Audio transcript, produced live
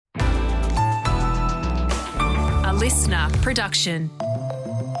listener production.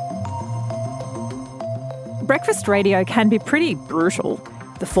 Breakfast radio can be pretty brutal.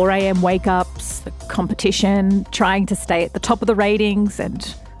 The 4 a.m. wake-ups, the competition, trying to stay at the top of the ratings,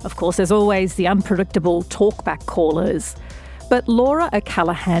 and, of course, there's always the unpredictable talkback callers. But Laura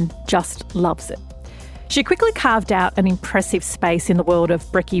O'Callaghan just loves it. She quickly carved out an impressive space in the world of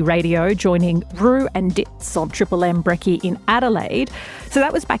Brekkie radio, joining Roo and Ditz on Triple M Brekkie in Adelaide. So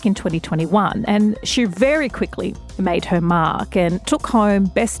that was back in 2021, and she very quickly made her mark and took home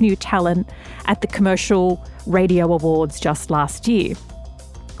Best New Talent at the Commercial Radio Awards just last year.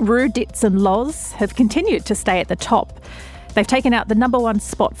 Roo, Ditz and Loz have continued to stay at the top. They've taken out the number one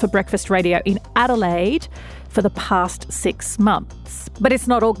spot for breakfast radio in Adelaide for the past 6 months. But it's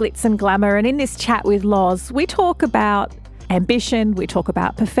not all glitz and glamour, and in this chat with Loz, we talk about ambition, we talk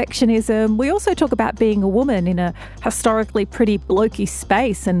about perfectionism, we also talk about being a woman in a historically pretty blokey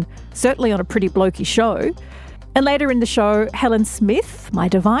space and certainly on a pretty blokey show. And later in the show, Helen Smith, my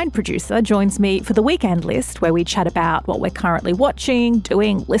divine producer, joins me for the weekend list where we chat about what we're currently watching,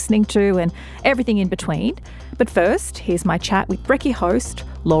 doing, listening to and everything in between. But first, here's my chat with Brekkie host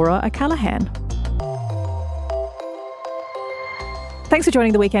Laura O'Callaghan. Thanks for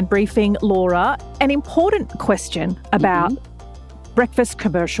joining the weekend briefing, Laura. An important question about breakfast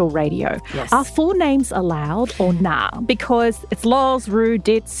commercial radio. Yes. Are full names allowed or nah? Because it's Loz, Roo,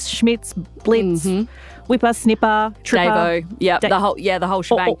 Ditz, Schmitz, Blitz, Whipper, Snipper, Tripper. Davo. Yeah, the whole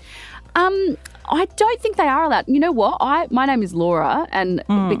shebang. I don't think they are allowed. You know what? My name is Laura, and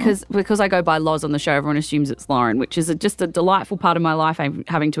because I go by Loz on the show, everyone assumes it's Lauren, which is just a delightful part of my life. I'm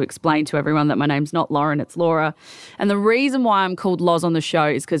having to explain to everyone that my name's not Lauren, it's Laura. And the reason why I'm called Loz on the show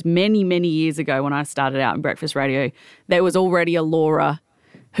is because many, many years ago when I started out in breakfast radio, there was already a Laura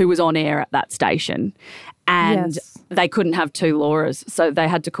who was on air at that station. And they couldn't have two Lauras, so they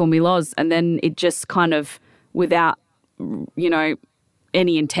had to call me Loz. And then it just kind of, without,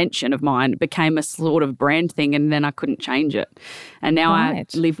 any intention of mine, it became a sort of brand thing, and then I couldn't change it. And now I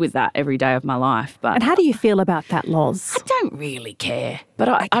live with that every day of my life. And how do you feel about that, Loz? I don't really care.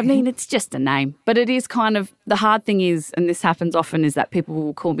 But I mean, it's just a name. But it is kind of, the hard thing is, and this happens often, is that people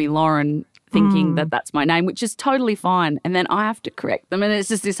will call me Lauren thinking that that's my name, which is totally fine. And then I have to correct them. And it's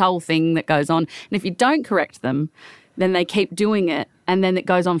just this whole thing that goes on. And if you don't correct them, then they keep doing it, and then it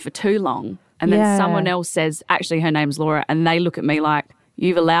goes on for too long. And then someone else says, actually, her name's Laura, and they look at me like,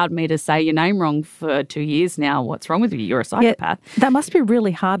 you've allowed me to say your name wrong for 2 years now. What's wrong with you? You're a psychopath. Yeah, that must be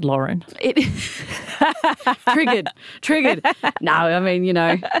really hard, Lauren. Triggered. No, I mean,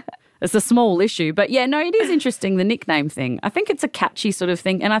 it's a small issue. But, yeah, no, it is interesting, the nickname thing. I think it's a catchy sort of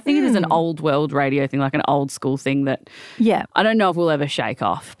thing. And I think it is an old world radio thing, like an old school thing that I don't know if we'll ever shake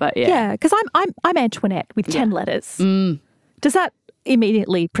off. But, yeah. Yeah, because I'm Antoinette with 10 letters. Does that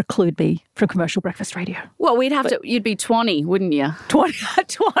immediately preclude me from commercial breakfast radio? Well, you'd be 20, wouldn't you?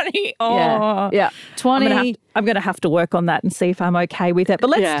 20. Oh. Yeah. 20. I'm going to have to work on that and see if I'm okay with it. But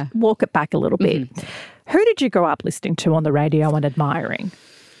let's walk it back a little bit. Who did you grow up listening to on the radio and admiring?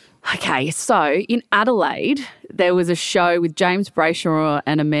 Okay, so in Adelaide, there was a show with James Brayshaw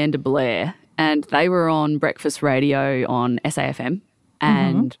and Amanda Blair, and they were on breakfast radio on SAFM,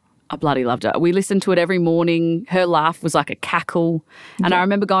 and I bloody loved it. We listened to it every morning. Her laugh was like a cackle. And I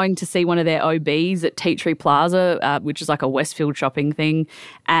remember going to see one of their OBs at Tea Tree Plaza, which is like a Westfield shopping thing.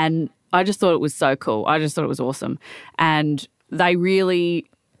 And I just thought it was so cool. I just thought it was awesome. And they really,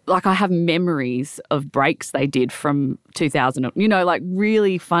 I have memories of breaks they did from 2000,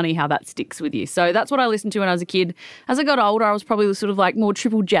 really funny how that sticks with you. So that's what I listened to when I was a kid. As I got older, I was probably sort of more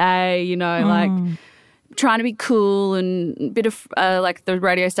Triple J, trying to be cool, and a bit of the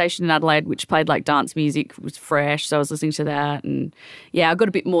radio station in Adelaide, which played dance music, was Fresh, so I was listening to that. And I got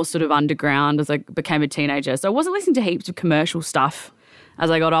a bit more sort of underground as I became a teenager, so I wasn't listening to heaps of commercial stuff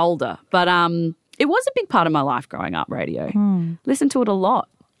as I got older, but it was a big part of my life growing up, radio. Listened to it a lot.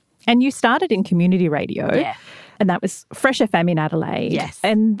 And you started in community radio, and that was Fresh FM in Adelaide. Yes.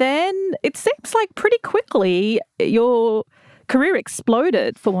 And then it seems like pretty quickly your career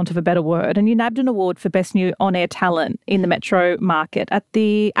exploded, for want of a better word, and you nabbed an award for Best New On-Air Talent in the metro market at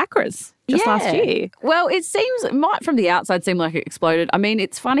the ACRAs just last year. Well, it might from the outside seem like it exploded. I mean,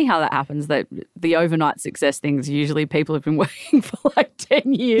 it's funny how that happens, that the overnight success things, usually people have been working for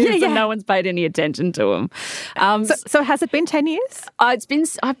 10 years and no one's paid any attention to them. So has it been 10 years? I've been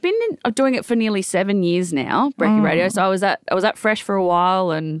doing it for nearly 7 years now, Brekkie Radio. So I was at Fresh for a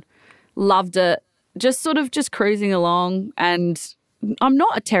while and loved it. Just cruising along, and I'm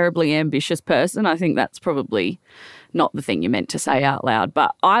not a terribly ambitious person. I think that's probably not the thing you meant to say out loud,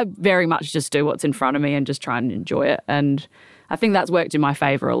 but I very much just do what's in front of me and just try and enjoy it. And I think that's worked in my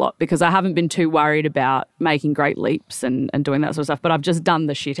favour a lot because I haven't been too worried about making great leaps and doing that sort of stuff, but I've just done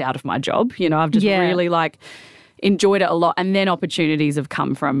the shit out of my job. You know, I've just really like enjoyed it a lot, and then opportunities have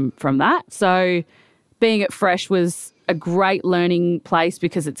come from that. So being at Fresh was a great learning place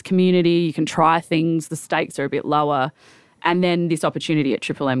because it's community, you can try things, the stakes are a bit lower. And then this opportunity at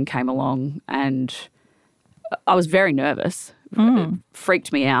Triple M came along and I was very nervous. It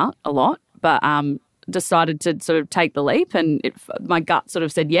freaked me out a lot, but decided to sort of take the leap, and my gut sort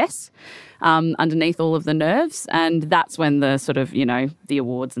of said yes underneath all of the nerves, and that's when the sort of, you know, the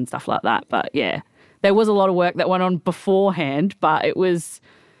awards and stuff like that. But yeah, there was a lot of work that went on beforehand, but it wasn't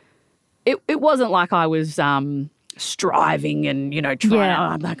like I was striving and, you know,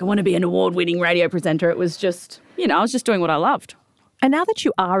 trying, I want to be an award-winning radio presenter. It was just, you know, I was just doing what I loved. And now that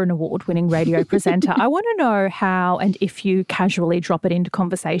you are an award-winning radio presenter, I want to know how and if you casually drop it into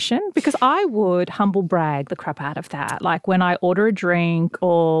conversation, because I would humble brag the crap out of that. Like when I order a drink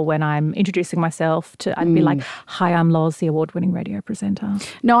or when I'm introducing myself I'd be like, hi, I'm Loz, the award-winning radio presenter.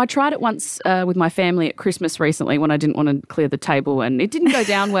 No, I tried it once with my family at Christmas recently when I didn't want to clear the table, and it didn't go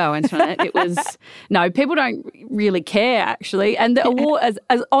down well, Antoinette. It was, no, people don't really care actually. And the award,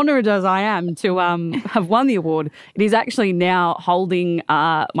 as honoured as I am to have won the award, it is actually now holding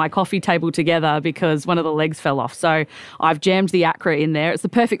my coffee table together because one of the legs fell off. So I've jammed the Acra in there. It's the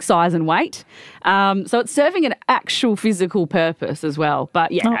perfect size and weight. So it's serving an actual physical purpose as well.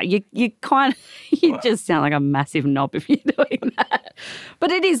 But yeah, you just sound like a massive knob if you're doing that.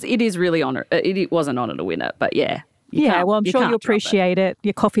 But it is really honour. It was an honour to win it. But yeah. Well, I'm sure you appreciate it.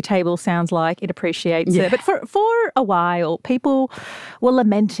 Your coffee table sounds like it appreciates it. But for a while, people were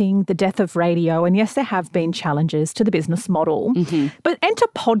lamenting the death of radio. And yes, there have been challenges to the business model. But enter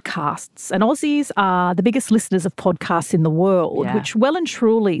podcasts. And Aussies are the biggest listeners of podcasts in the world, which well and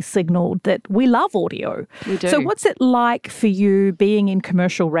truly signalled that we love audio. We do. So what's it like for you being in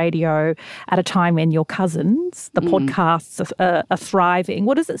commercial radio at a time when your cousins, the podcasts, are thriving?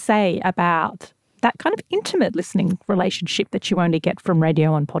 What does it say about that kind of intimate listening relationship that you only get from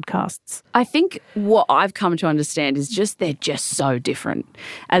radio and podcasts? I think what I've come to understand is just they're just so different.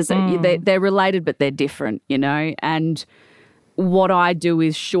 They're related, but they're different, you know. And what I do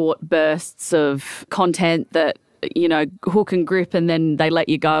is short bursts of content that, you know, hook and grip, and then they let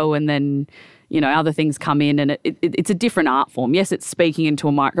you go, and then, you know, other things come in, and it's a different art form. Yes, it's speaking into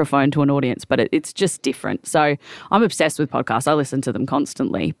a microphone to an audience, but it's just different. So I'm obsessed with podcasts. I listen to them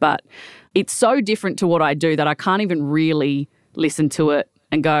constantly, but it's so different to what I do that I can't even really listen to it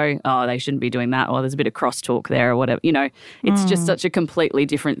and go, oh, they shouldn't be doing that, or there's a bit of crosstalk there or whatever. You know, it's just such a completely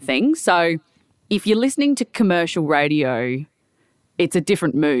different thing. So if you're listening to commercial radio, it's a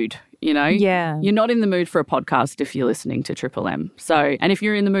different mood. You know, you're not in the mood for a podcast if you're listening to Triple M. So, and if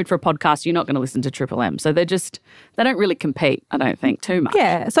you're in the mood for a podcast, you're not going to listen to Triple M. So they don't really compete, I don't think, too much.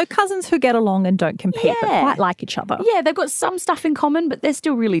 Yeah. So cousins who get along and don't compete, but quite like each other. Yeah, they've got some stuff in common, but they're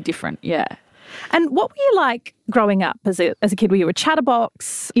still really different. Yeah. And what were you like growing up as a kid? Were you a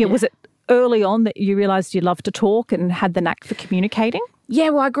chatterbox? Was it early on that you realised you loved to talk and had the knack for communicating? Yeah,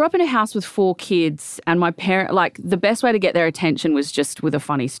 well, I grew up in a house with 4 kids, and my parent, like, the best way to get their attention was just with a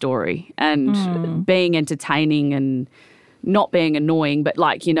funny story and being entertaining and not being annoying, but,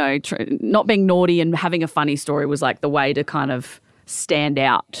 like, you know, not being naughty, and having a funny story was like the way to kind of stand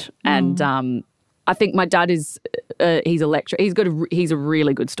out. And I think my dad is he's a lecturer. He's a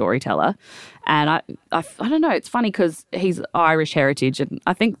really good storyteller, and I don't know. It's funny because he's Irish heritage, and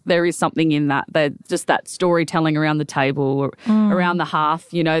I think there is something in that. Just that storytelling around the table, or around the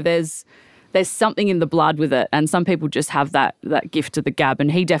hearth. You know, there's something in the blood with it, and some people just have that gift of the gab,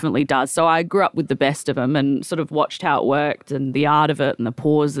 and he definitely does. So I grew up with the best of them, and sort of watched how it worked, and the art of it, and the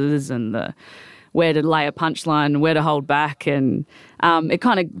pauses, and the where to lay a punchline, where to hold back, and it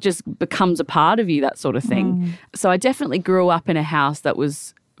kind of just becomes a part of you, that sort of thing. So I definitely grew up in a house that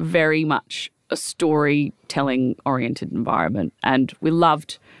was very much a storytelling-oriented environment, and we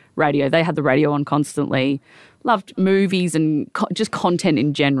loved radio. They had the radio on constantly, loved movies and just content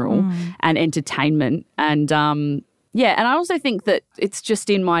in general and entertainment. And, and I also think that it's just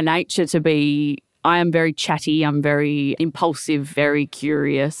in my nature to be... I am very chatty, I'm very impulsive, very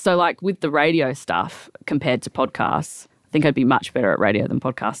curious. So like with the radio stuff compared to podcasts, I think I'd be much better at radio than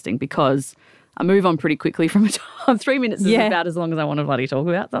podcasting because I move on pretty quickly from a time. 3 minutes is about as long as I want to bloody talk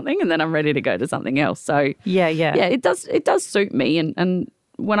about something, and then I'm ready to go to something else. So yeah, it does suit me. And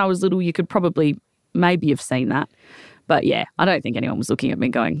when I was little, you could probably maybe have seen that. But yeah, I don't think anyone was looking at me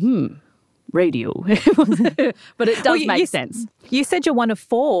going, radio. But it does make sense. You said you're one of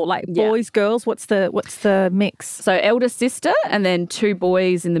four, like boys, girls. What's the mix? So elder sister and then two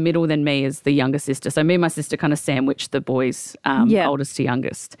boys in the middle, then me as the younger sister. So me and my sister kind of sandwich the boys, oldest to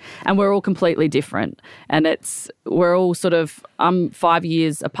youngest. And we're all completely different. And we're all sort of, I'm 5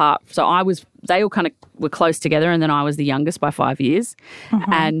 years apart. So they all kind of were close together, and then I was the youngest by 5 years.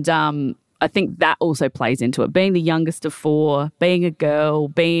 Mm-hmm. And I think that also plays into it. Being the youngest of four, being a girl,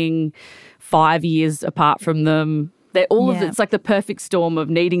 being 5 years apart from them. It's like the perfect storm of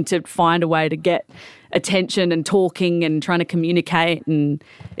needing to find a way to get attention and talking and trying to communicate. And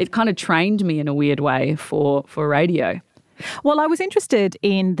it kind of trained me in a weird way for radio. Well, I was interested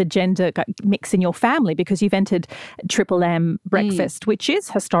in the gender mix in your family because you've entered Triple M Breakfast, which is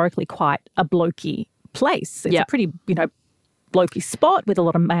historically quite a blokey place. It's a pretty, blokey spot with a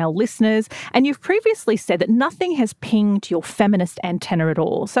lot of male listeners. And you've previously said that nothing has pinged your feminist antenna at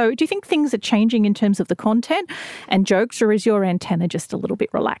all. So do you think things are changing in terms of the content and jokes, or is your antenna just a little bit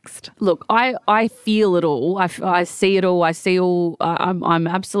relaxed? Look, I feel it all. I see it all. I'm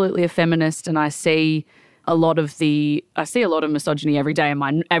absolutely a feminist, and I see a lot of misogyny every day in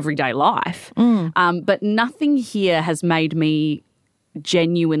my everyday life. But nothing here has made me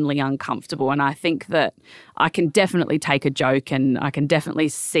genuinely uncomfortable, and I think that I can definitely take a joke and I can definitely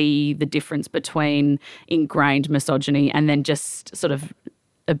see the difference between ingrained misogyny and then just sort of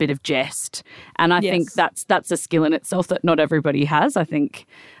a bit of jest. And I think that's a skill in itself that not everybody has. I think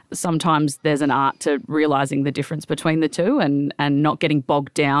sometimes there's an art to realising the difference between the two and not getting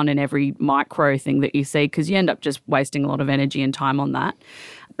bogged down in every micro thing that you see, because you end up just wasting a lot of energy and time on that.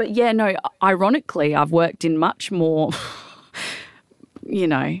 But ironically, I've worked in much more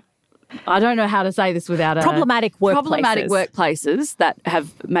I don't know how to say this without problematic workplaces that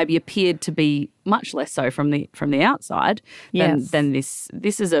have maybe appeared to be much less so from the outside than this.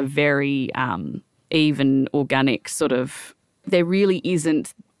 This is a very even, organic sort of. There really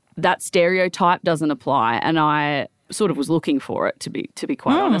isn't, that stereotype doesn't apply, and I sort of was looking for it to be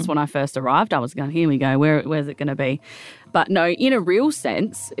quite honest. When I first arrived, I was going, here we go, where's it going to be? But no, in a real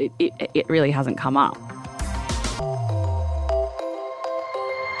sense, it really hasn't come up.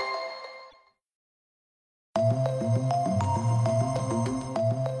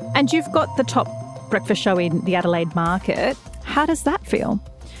 And you've got the top breakfast show in the Adelaide market. How does that feel?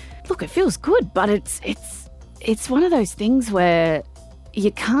 Look, it feels good, but it's one of those things where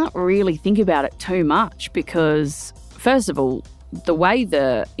you can't really think about it too much because, first of all, the way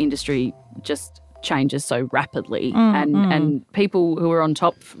the industry just changes so rapidly and people who are on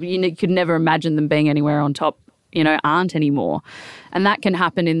top, you could never imagine them being anywhere on top, aren't anymore. And that can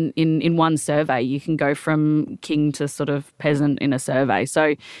happen in one survey. You can go from king to sort of peasant in a survey.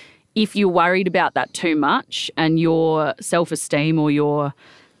 So if you're worried about that too much and your self-esteem or your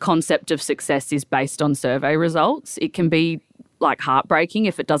concept of success is based on survey results, it can be like heartbreaking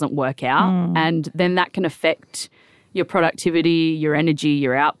if it doesn't work out. And then that can affect your productivity, your energy,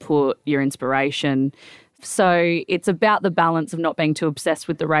 your output, your inspiration. So it's about the balance of not being too obsessed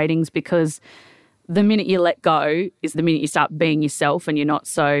with the ratings, because the minute you let go is the minute you start being yourself and you're not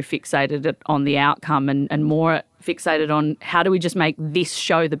so fixated on the outcome and more fixated on how do we just make this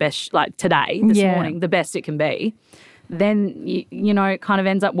show the best, like today, this morning, the best it can be. Then, it kind of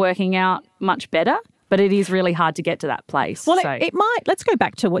ends up working out much better. But it is really hard to get to that place. Well, it might. Let's go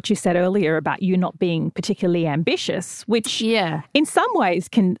back to what you said earlier about you not being particularly ambitious, which in some ways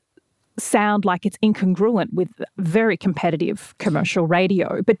can sound like it's incongruent with very competitive commercial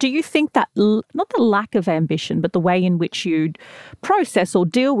radio. But do you think that, not the lack of ambition, but the way in which you process or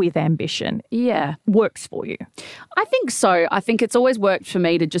deal with ambition works for you? I think so. I think it's always worked for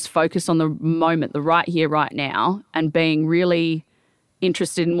me to just focus on the moment, the right here, right now, and being really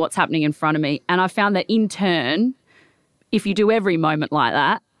interested in what's happening in front of me. And I found that in turn, if you do every moment like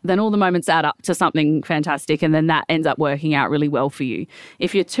that, then all the moments add up to something fantastic, and then that ends up working out really well for you.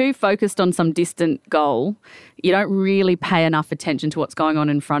 If you're too focused on some distant goal, you don't really pay enough attention to what's going on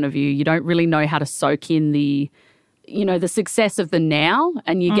in front of you. You don't really know how to soak in the success of the now,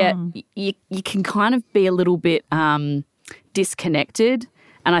 and you can kind of be a little bit disconnected,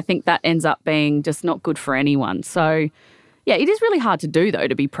 and I think that ends up being just not good for anyone. So yeah, it is really hard to do, though,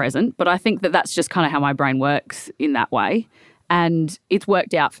 to be present, but I think that that's just kind of how my brain works in that way, and it's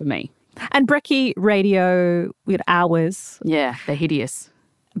worked out for me. And Brekkie radio with hours. Yeah, they're hideous.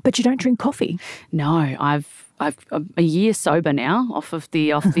 But you don't drink coffee? No, I've a year sober now off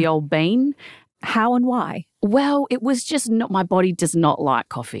the old bean. How and why? Well, it was just not, my body does not like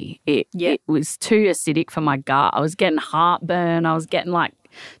coffee. It was too acidic for my gut. I was getting heartburn. I was getting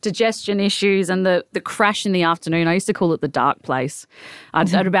digestion issues and the crash in the afternoon. I used to call it the dark place.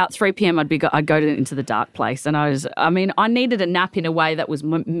 At about 3 p.m. I'd go into the dark place, and I needed a nap in a way that was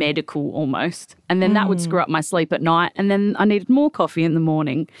medical almost, and then that would screw up my sleep at night, and then I needed more coffee in the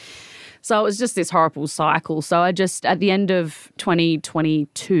morning. So it was just this horrible cycle. So I just, at the end of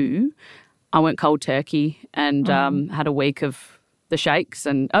 2022, I went cold turkey and had a week of the shakes,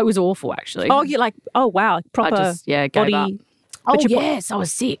 and it was awful actually. Oh, you're like, oh wow, proper I just, gave body. up. Oh yes, I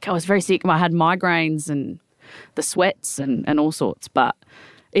was sick. I was very sick. I had migraines and the sweats and all sorts. But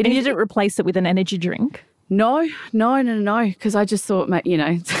you didn't replace it with an energy drink? No, because I just thought, mate,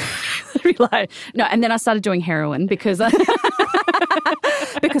 no. And then I started doing heroin because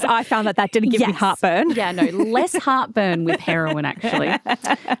because I found that didn't give me heartburn. Yeah, no, less heartburn with heroin actually.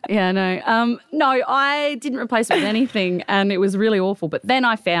 Yeah, no. No, I didn't replace it with anything, and it was really awful. But then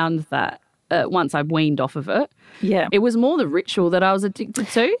I found that once I weaned off of it, it was more the ritual that I was addicted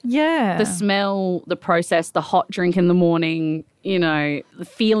to. Yeah. The smell, the process, the hot drink in the morning, the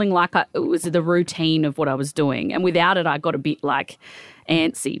feeling like it was the routine of what I was doing. And without it, I got a bit like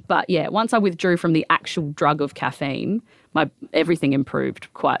antsy. But yeah, once I withdrew from the actual drug of caffeine, everything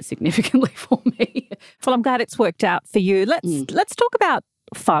improved quite significantly for me. Well, I'm glad it's worked out for you. Let's talk about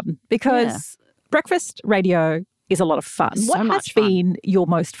fun, because breakfast radio is a lot of fun. So what has been your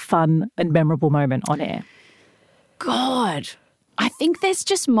most fun and memorable moment on air? God, I think there's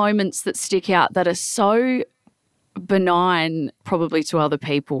just moments that stick out that are so benign probably to other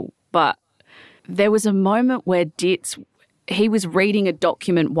people. But there was a moment where he was reading a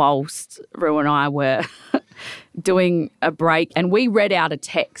document whilst Rue and I were doing a break, and we read out a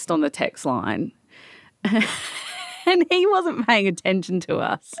text on the text line. And he wasn't paying attention to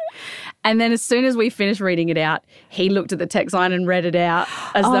us. And then as soon as we finished reading it out, he looked at the text line and read it out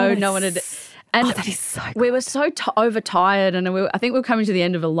as though no one had. And that is so good. We were so overtired, and I think we were coming to the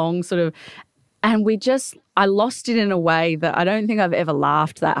end of a long sort of, and I lost it in a way that I don't think I've ever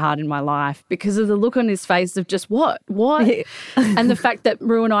laughed that hard in my life, because of the look on his face of just what? And the fact that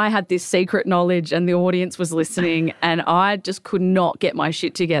Rue and I had this secret knowledge and the audience was listening, and I just could not get my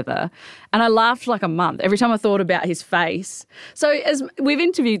shit together. And I laughed like a month every time I thought about his face. So as we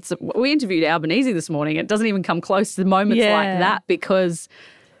interviewed Albanese this morning, it doesn't even come close to moments like that, because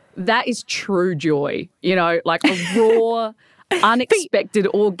that is true joy, like a raw, unexpected,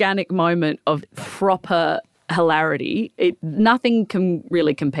 organic moment of proper hilarity. Nothing can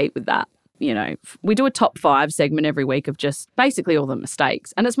really compete with that. We do a top 5 segment every week of just basically all the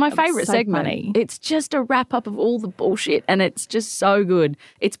mistakes. And it's my favourite segment. Funny. It's just a wrap up of all the bullshit, and it's just so good.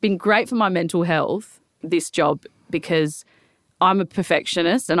 It's been great for my mental health, this job, because I'm a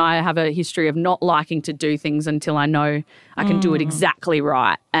perfectionist and I have a history of not liking to do things until I know I can do it exactly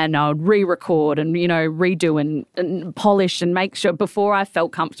right. And I would re-record and, redo and polish and make sure before I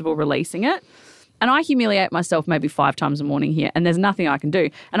felt comfortable releasing it. And I humiliate myself maybe 5 times a morning here, and there's nothing I can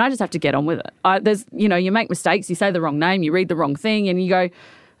do. And I just have to get on with it. You make mistakes, you say the wrong name, you read the wrong thing, and you go,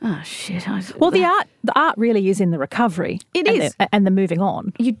 oh, shit. Well, the art really is in the recovery. It is. And the moving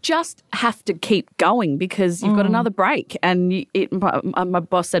on. You just have to keep going, because you've got another break. And my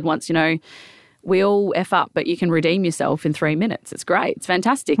boss said once, we all F up, but you can redeem yourself in 3 minutes. It's great. It's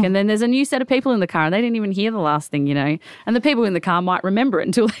fantastic. And then there's a new set of people in the car, and they didn't even hear the last thing, And the people in the car might remember it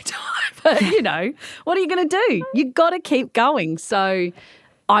until they die. But, what are you going to do? You got to keep going. So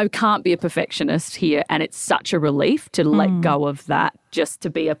I can't be a perfectionist here, and it's such a relief to let go of that, just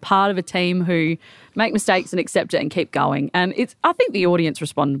to be a part of a team who make mistakes and accept it and keep going. And I think the audience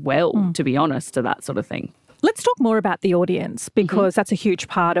respond well, to be honest, to that sort of thing. Let's talk more about the audience, because that's a huge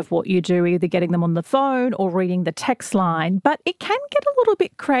part of what you do, either getting them on the phone or reading the text line. But it can get a little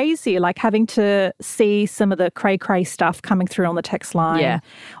bit crazy, like having to see some of the cray-cray stuff coming through on the text line,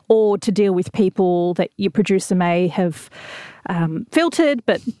 or to deal with people that your producer may have filtered,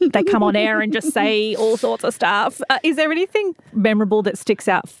 but they come on air and just say all sorts of stuff. Is there anything memorable that sticks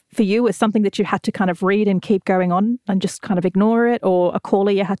out for you as something that you had to kind of read and keep going on and just kind of ignore it, or a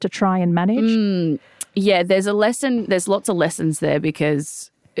caller you had to try and manage? Yeah, there's a lesson. There's lots of lessons there,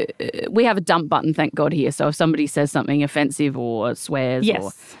 because we have a dump button, thank God, here. So if somebody says something offensive or swears,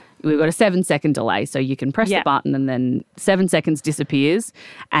 or we've got a 7-second delay, so you can press the button and then 7 seconds disappears,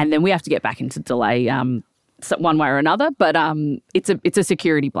 and then we have to get back into delay one way or another. But it's a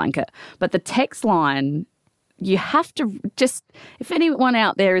security blanket. But the text line, you have to just, if anyone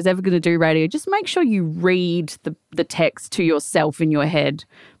out there is ever going to do radio, just make sure you read the text to yourself in your head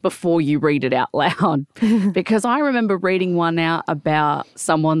before you read it out loud. Because I remember reading one out about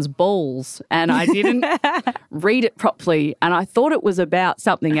someone's balls and I didn't read it properly and I thought it was about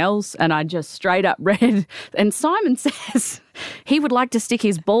something else and I just straight up read. And Simon says he would like to stick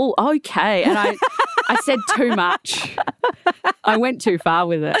his ball. Okay. And I said too much. I went too far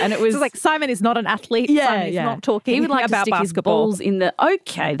with it. And it was so like Simon is not an athlete. Yeah, Simon is not talking he would like about to stick basketball. his balls in the,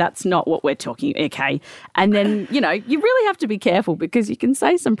 okay, that's not what we're talking, okay. And then, you really have to be careful because you can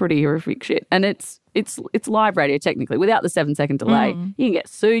say some pretty horrific shit. And it's live radio technically. Without the 7-second delay, you can get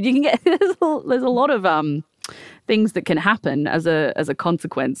sued. You can get, there's a lot of things that can happen as a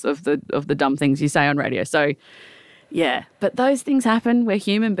consequence of the dumb things you say on radio. So, yeah, but those things happen. We're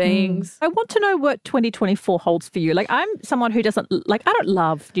human beings. I want to know what 2024 holds for you. Like, I'm someone who doesn't, like, I don't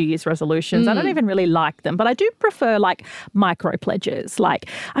love New Year's resolutions. I don't even really like them, but I do prefer, like, micro pledges. Like,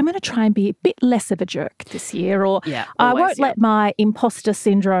 I'm going to try and be a bit less of a jerk this year, or I won't let my imposter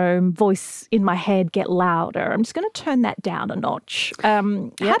syndrome voice in my head get louder. I'm just going to turn that down a notch. How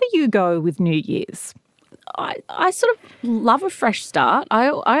do you go with New Year's? I sort of love a fresh start.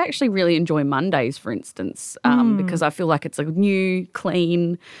 I actually really enjoy Mondays, for instance, because I feel like it's a new,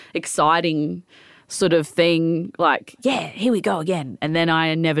 clean, exciting sort of thing. Like, yeah, here we go again. And then I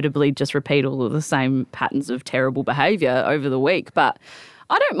inevitably just repeat all of the same patterns of terrible behaviour over the week. But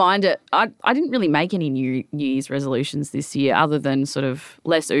I don't mind it. I didn't really make any New Year's resolutions this year other than sort of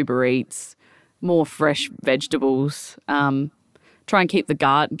less Uber Eats, more fresh vegetables, try and keep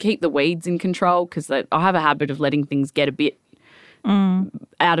the weeds in control because I have a habit of letting things get a bit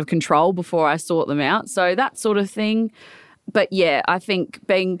out of control before I sort them out. So that sort of thing. But yeah, I think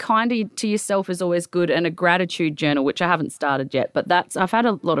being kinder to yourself is always good, and a gratitude journal, which I haven't started yet, but I've had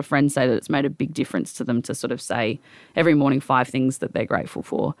a lot of friends say that it's made a big difference to them to sort of say every morning 5 things that they're grateful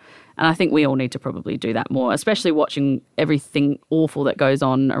for. And I think we all need to probably do that more, especially watching everything awful that goes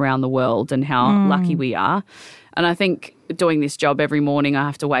on around the world and how lucky we are. And I think doing this job every morning, I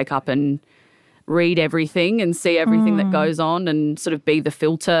have to wake up and read everything and see everything that goes on and sort of be the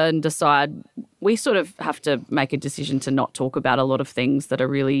filter and decide. We sort of have to make a decision to not talk about a lot of things that are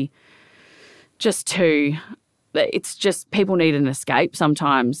really just it's just people need an escape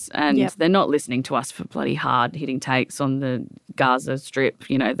sometimes, and they're not listening to us for bloody hard hitting takes on the Gaza Strip.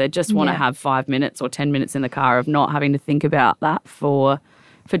 They just want to have 5 minutes or 10 minutes in the car of not having to think about that for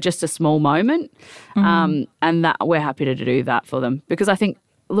just a small moment. And that we're happy to do that for them, because I think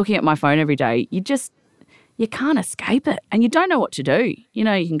looking at my phone every day, you can't escape it and you don't know what to do. You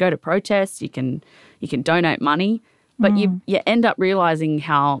can go to protests, you can donate money, but you end up realising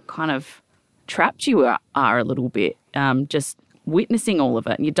how kind of trapped you are a little bit, just witnessing all of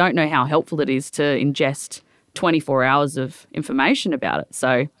it. And you don't know how helpful it is to ingest 24 hours of information about it.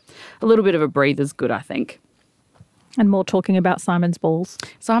 So a little bit of a breather's good, I think. And more talking about Simon's balls.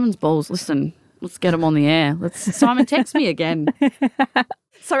 Simon's balls, listen, let's get him on the air. Simon, text me again.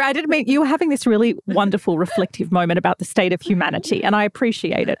 Sorry, I didn't mean, you were having this really wonderful reflective moment about the state of humanity, and I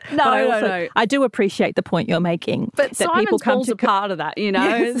appreciate it. No. I do appreciate the point you're making. But that Simon's people come balls to are part of that,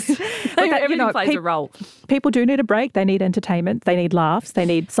 Yes. Everything plays a role. People do need a break. They need entertainment. They need laughs. They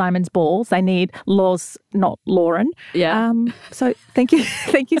need Simon's balls. They need Laws, not Lauren. Yeah. So thank you.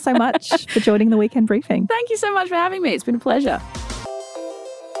 Thank you so much for joining the Weekend Briefing. Thank you so much for having me. It's been a pleasure.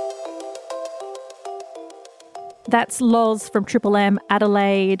 That's Loz from Triple M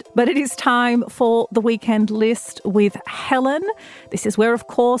Adelaide. But it is time for the Weekend List with Helen. This is where, of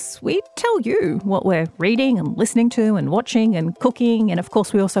course, we tell you what we're reading and listening to and watching and cooking. And, of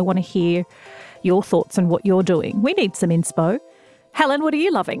course, we also want to hear your thoughts on what you're doing. We need some inspo. Helen, what are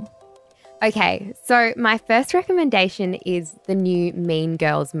you loving? Okay, so my first recommendation is the new Mean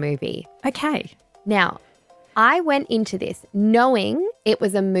Girls movie. Okay. Now, I went into this knowing it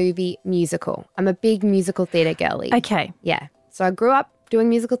was a movie musical. I'm a big musical theatre girly. Okay. Yeah. So I grew up doing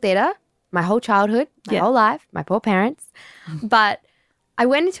musical theatre my whole childhood, my whole life, my poor parents. But I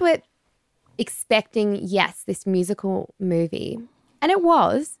went into it expecting, yes, this musical movie. And it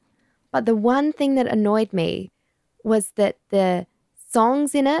was. But the one thing that annoyed me was that the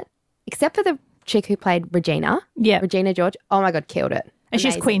songs in it, except for the chick who played Regina, Regina George, oh my God, killed it. And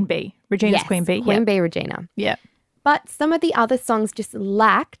amazing. She's Queen Bee. Regina's Queen Bee. Queen Bee Regina. Yeah. But some of the other songs just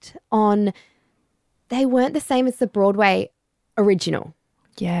lacked on, they weren't the same as the Broadway original.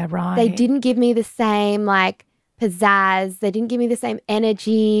 Yeah, right. They didn't give me the same like pizzazz. They didn't give me the same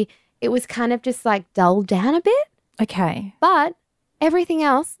energy. It was kind of just like dulled down a bit. Okay. But everything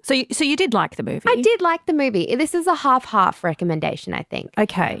else. So you did like the movie? I did like the movie. This is a half-half recommendation, I think.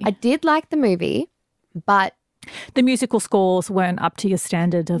 Okay. I did like the movie, but The musical scores weren't up to your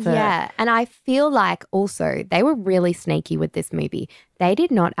standard of it. Yeah, and I feel like also they were really sneaky with this movie. They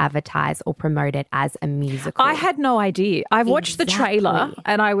did not advertise or promote it as a musical. I had no idea. I've watched the trailer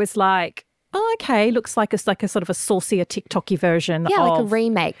and I was like, oh, okay, looks like it's like a sort of a saucier TikTok-y version yeah, of like a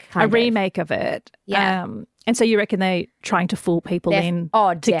remake remake of it. Yeah. And so you reckon they're trying to fool people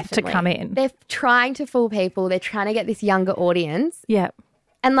to come in? They're trying to fool people. They're trying to get this younger audience. Yeah.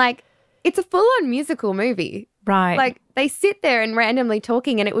 And like, it's a full-on musical movie. Right. Like, they sit there and randomly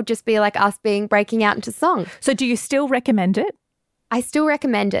talking and it would just be like us breaking out into song. So do you still recommend it? I still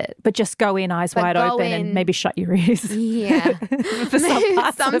recommend it. But just go in eyes wide open and maybe shut your ears. Yeah. For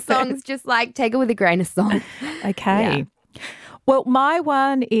some songs, just like take it with a grain of salt. Okay. Yeah. Well, my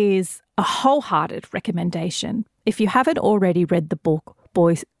one is a wholehearted recommendation. If you haven't already read the book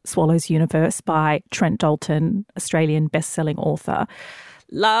Boy Swallows Universe by Trent Dalton, Australian best-selling author,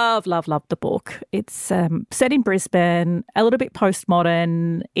 love the book. It's set in Brisbane, a little bit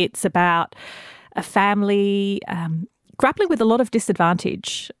postmodern. It's about a family grappling with a lot of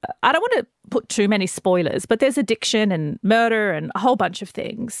disadvantage. I don't want to put too many spoilers, but there's addiction and murder and a whole bunch of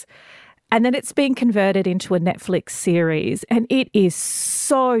things. And then it's been converted into a Netflix series and it is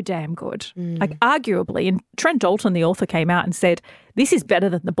so damn good. Like arguably, and Trent Dalton, the author, came out and said, this is better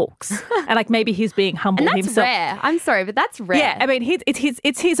than the books. And like maybe he's being humble and that's himself. Rare. I'm sorry, but that's rare. Yeah, I mean,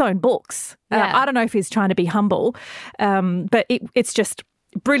 it's his own books. Yeah. I don't know if he's trying to be humble, but it's just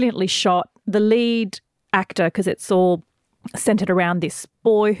brilliantly shot. The lead actor, because it's all centered around this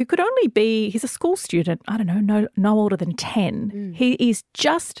boy who could only be, he's a school student, I don't know, no older than 10. He is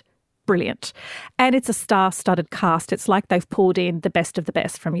just brilliant. And it's a star-studded cast. It's like they've pulled in the best of the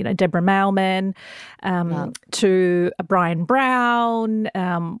best from, Deborah Mailman to Brian Brown.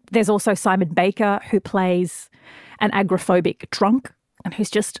 There's also Simon Baker, who plays an agoraphobic drunk and who's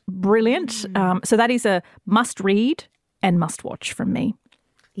just brilliant. So that is a must-read and must-watch from me.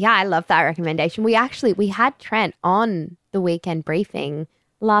 Yeah, I love that recommendation. We had Trent on the Weekend Briefing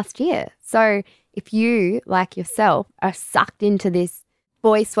last year. So if you, like yourself, are sucked into this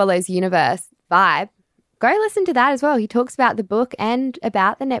Boy Swallows Universe vibe, go listen to that as well. He talks about the book and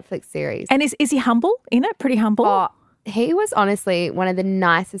about the Netflix series. And is he humble in it? Pretty humble? Oh, he was honestly one of the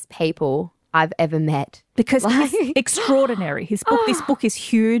nicest people I've ever met. Because he's extraordinary. This book is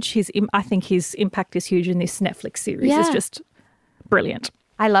huge. I think his impact is huge in this Netflix series. It's just brilliant.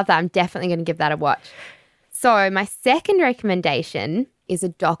 I love that. I'm definitely going to give that a watch. So my second recommendation is a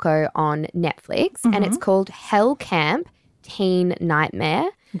doco on Netflix and it's called Hell Camp: Teen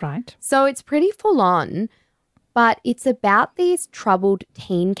Nightmare. Right. So it's pretty full on, but it's about these troubled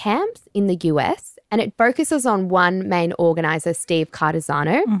teen camps in the US and it focuses on one main organizer, Steve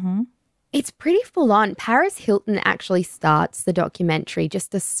Cardizano. It's pretty full on. Paris Hilton actually starts the documentary,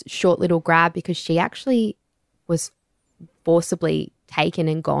 just a short little grab, because she actually was forcibly taken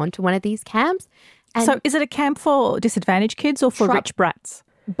and gone to one of these camps. And so is it a camp for disadvantaged kids or for rich brats?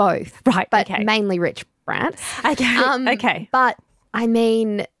 Both. Right, but okay. mainly rich brats. Okay, okay. But, I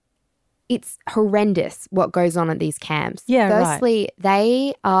mean, it's horrendous what goes on at these camps. Yeah, Firstly,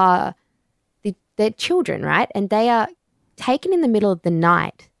 they are, they're children, right? And they are taken in the middle of the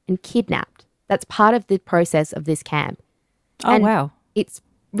night and kidnapped. That's part of the process of this camp. Oh, and wow. It's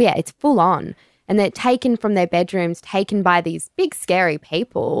full on. And they're taken from their bedrooms, taken by these big scary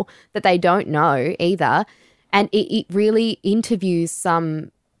people that they don't know either. And it really interviews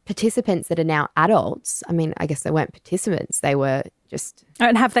some participants that are now adults. I mean, I guess they weren't participants. They were just...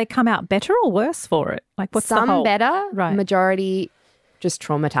 And have they come out better or worse for it? Like, what's the whole... Some better, right. Majority just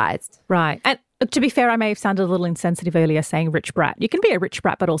traumatized. Right. And to be fair, I may have sounded a little insensitive earlier saying rich brat. You can be a rich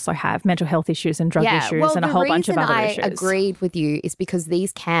brat but also have mental health issues and drug issues and a whole bunch of other issues. The reason I agreed with you is because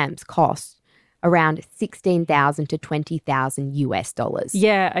these camps cost around $16,000 to $20,000 US.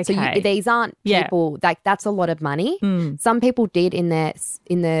 Yeah, okay. So these aren't people like that's a lot of money. Some people did in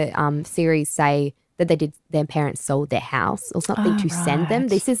the series say that their parents sold their house or something to send them.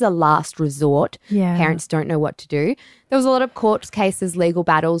 This is a last resort. Yeah. Parents don't know what to do. There was a lot of court cases, legal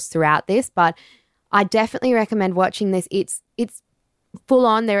battles throughout this, but I definitely recommend watching this. It's full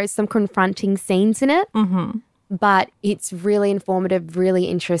on. There is some confronting scenes in it. But it's really informative, really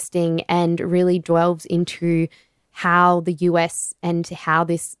interesting, and really delves into how the US and how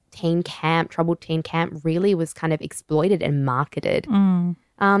this troubled teen camp really was kind of exploited and marketed.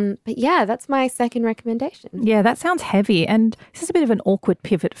 But yeah, that's my second recommendation. Yeah, that sounds heavy. And this is a bit of an awkward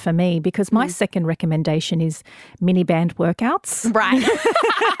pivot for me because my second recommendation is mini band workouts. Right.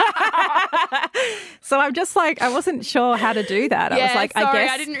 So I'm just like, I wasn't sure how to do that. I was like,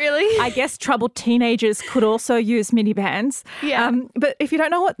 I didn't really. I guess troubled teenagers could also use mini bands. Yeah. But if you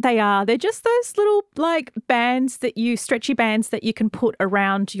don't know what they are, they're just those little like bands stretchy bands that you can put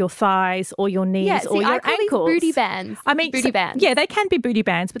around your thighs or your knees or your ankles. Booty bands. Booty bands. Yeah, they can be booty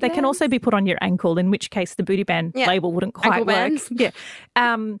bands, but they can also be put on your ankle, in which case the booty band label wouldn't quite ankle work. Bands. Yeah.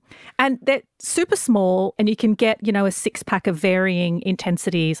 And they're super small and you can get, a 6-pack of varying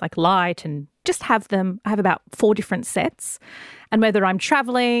intensities like light and just have them. I have about 4 different sets. And whether I'm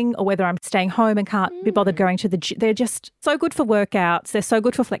traveling or whether I'm staying home and can't be bothered going to the gym, they're just so good for workouts. They're so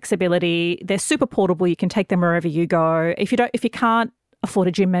good for flexibility. They're super portable. You can take them wherever you go. If you can't afford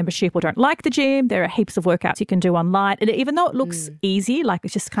a gym membership or don't like the gym, there are heaps of workouts you can do online. And even though it looks easy, like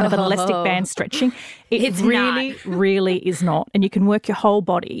it's just kind of an elastic band stretching, it really is not. And you can work your whole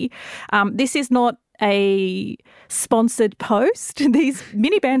body. This is not a sponsored post. These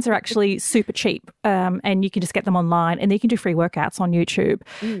mini bands are actually super cheap and you can just get them online and you can do free workouts on YouTube.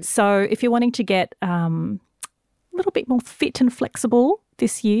 So if you're wanting to get a little bit more fit and flexible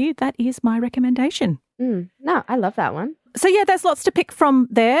this year, that is my recommendation. No, I love that one. So yeah, there's lots to pick from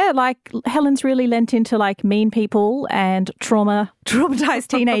there. Like Helen's really lent into like mean people and traumatized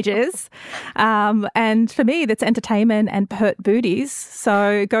teenagers. And for me, that's entertainment and hurt booties.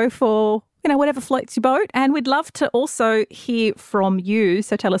 So go for whatever floats your boat. And we'd love to also hear from you.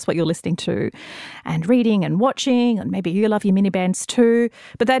 So tell us what you're listening to and reading and watching, and maybe you love your mini bands too.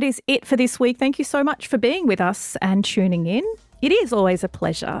 But that is it for this week. Thank you so much for being with us and tuning in. It is always a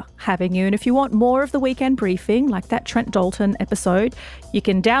pleasure having you. And if you want more of the Weekend Briefing, like that Trent Dalton episode, you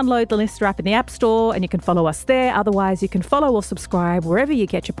can download the Listener app in the App Store and you can follow us there. Otherwise, you can follow or subscribe wherever you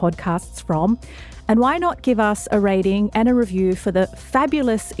get your podcasts from. And why not give us a rating and a review for the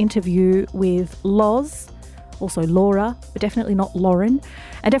fabulous interview with Loz, also Laura, but definitely not Lauren.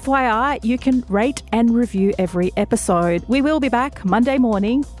 And FYI, you can rate and review every episode. We will be back Monday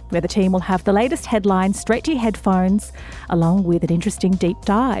morning, where the team will have the latest headlines straight to your headphones, along with an interesting deep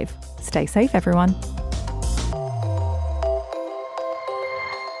dive. Stay safe, everyone.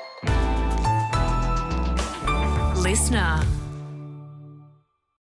 Listener.